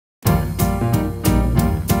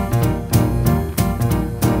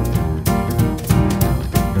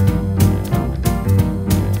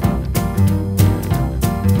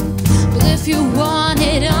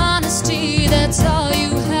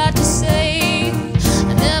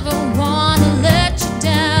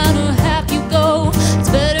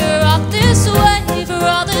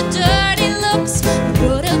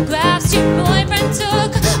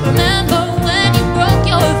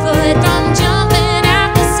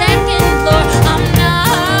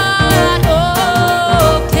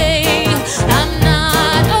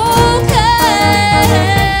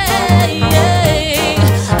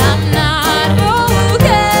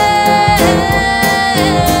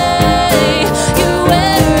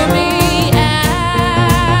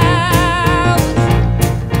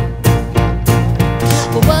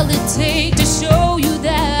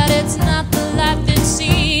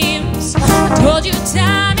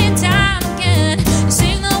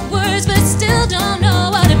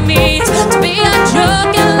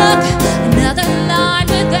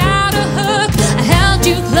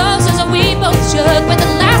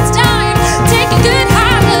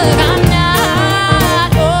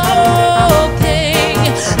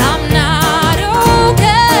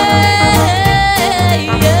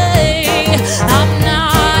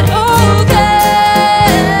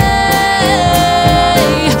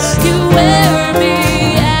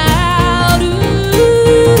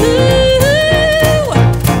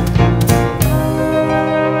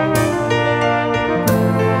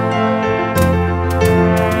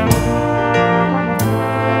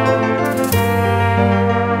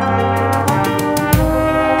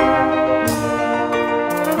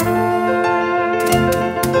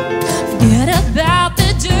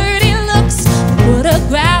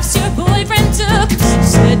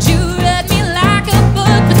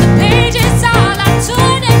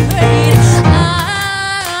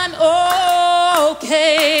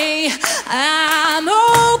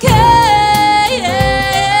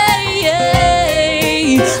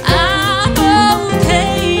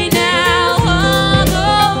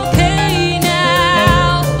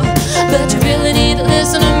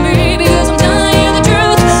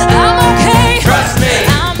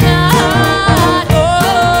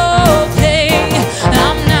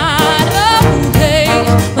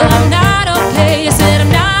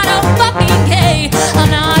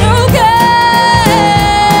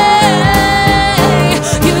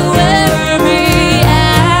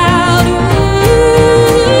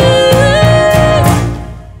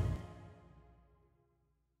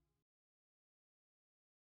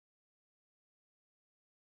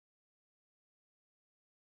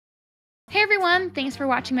Hey everyone, thanks for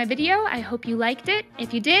watching my video. I hope you liked it.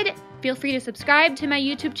 If you did, feel free to subscribe to my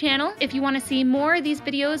YouTube channel. If you want to see more of these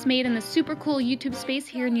videos made in the super cool YouTube space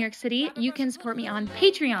here in New York City, you can support me on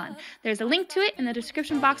Patreon. There's a link to it in the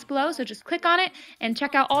description box below, so just click on it and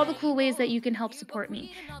check out all the cool ways that you can help support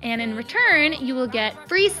me. And in return, you will get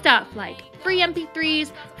free stuff like free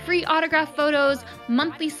MP3s, free autograph photos,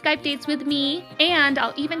 monthly Skype dates with me, and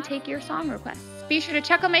I'll even take your song requests. Be sure to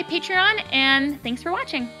check out my Patreon, and thanks for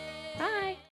watching.